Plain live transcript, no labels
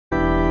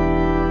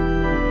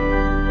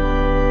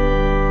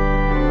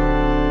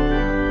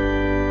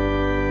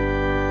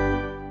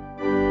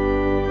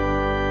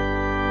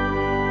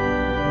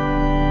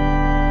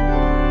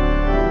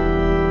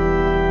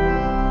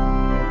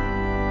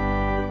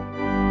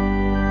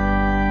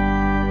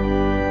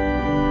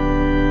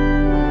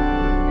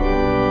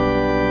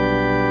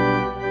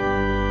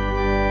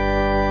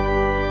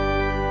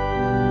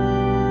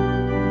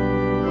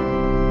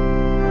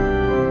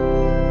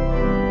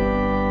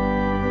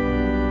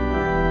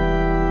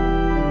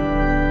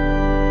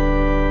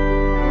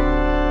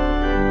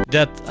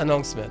Death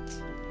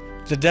announcement.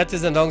 The death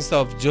is announced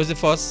of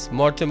Josephus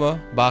Mortimer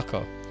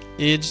Bakker,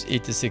 aged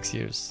 86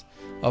 years,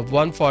 of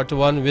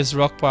 141 West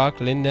Rock Park,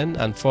 Linden,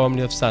 and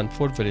formerly of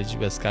Sanford Village,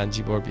 West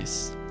Kanji,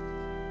 Berbice,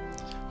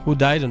 who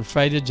died on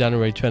Friday,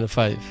 January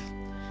 25.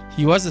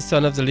 He was the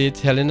son of the late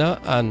Helena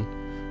and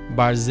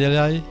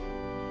Barzillai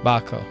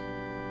Bakker,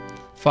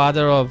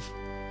 father of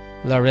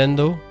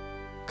Larendo,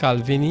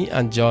 Calvini,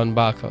 and John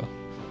Bakker,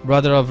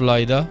 brother of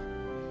Loida,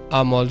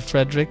 Arnold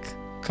Frederick,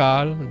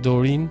 Carl,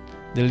 Doreen,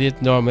 the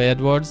late Norma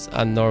Edwards,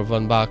 and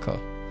Norvan Bakker,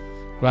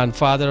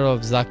 grandfather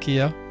of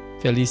Zakia,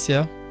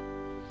 Felicia,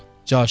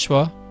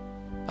 Joshua,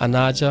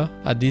 Anaja,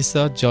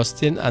 Adisa,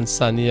 Justin, and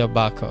Sania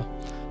Bakker,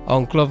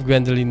 uncle of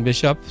Gwendoline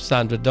Bishop,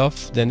 Sandra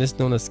Duff, Dennis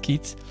known as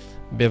Keith,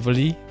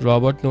 Beverly,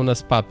 Robert known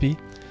as Papi,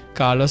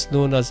 Carlos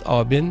known as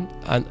Aubin,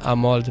 and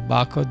Arnold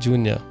Bakker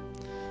Jr.,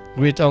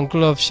 great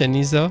uncle of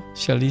Shaniza,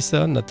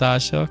 Shalisa,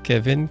 Natasha,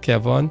 Kevin,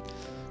 Kevon,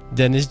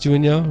 Dennis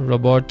Jr.,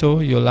 Roberto,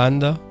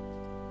 Yolanda,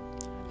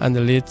 and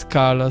the late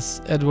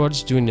Carlos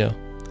Edwards Jr.,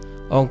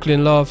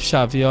 uncle-in-law of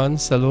Shavion,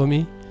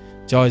 Salome,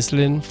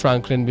 Joycelyn,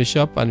 Franklin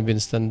Bishop, and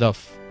Winston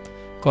Duff,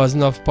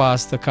 cousin of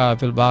Pastor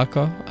Carville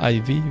Bakker,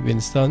 Ivy,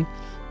 Winston,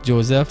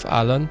 Joseph,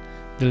 Allen,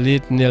 the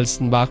late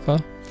Nelson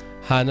Bakker,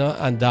 Hannah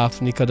and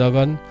Daphne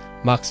Cadogan,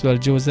 Maxwell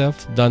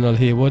Joseph, Donald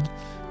Haywood,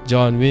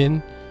 John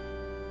Wayne,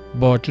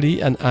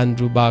 Bortley, and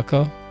Andrew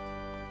Bakker,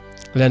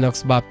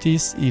 Lennox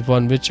Baptiste,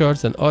 Yvonne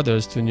Richards, and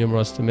others too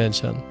numerous to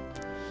mention.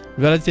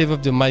 Relative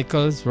of the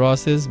Michaels,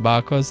 Rosses,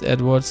 Bakkers,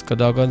 Edwards,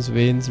 Cadogans,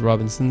 Waynes,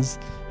 Robinsons,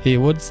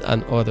 Haywoods,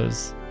 and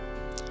others.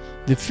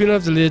 The funeral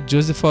of the late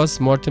Josephus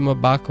Mortimer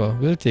Bakker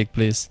will take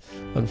place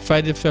on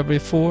Friday, February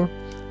 4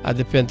 at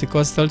the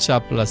Pentecostal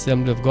Chapel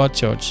Assembly of God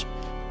Church,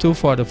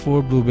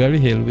 244 Blueberry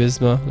Hill,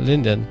 Wismar,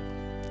 Linden,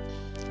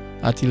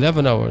 at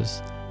 11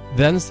 hours.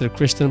 Thence to the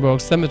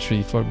Christianburg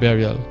Cemetery for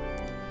burial.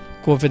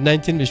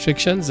 COVID-19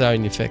 restrictions are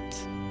in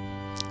effect.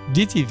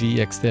 DTV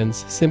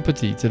extends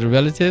sympathy to the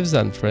relatives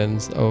and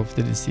friends of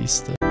the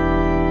deceased.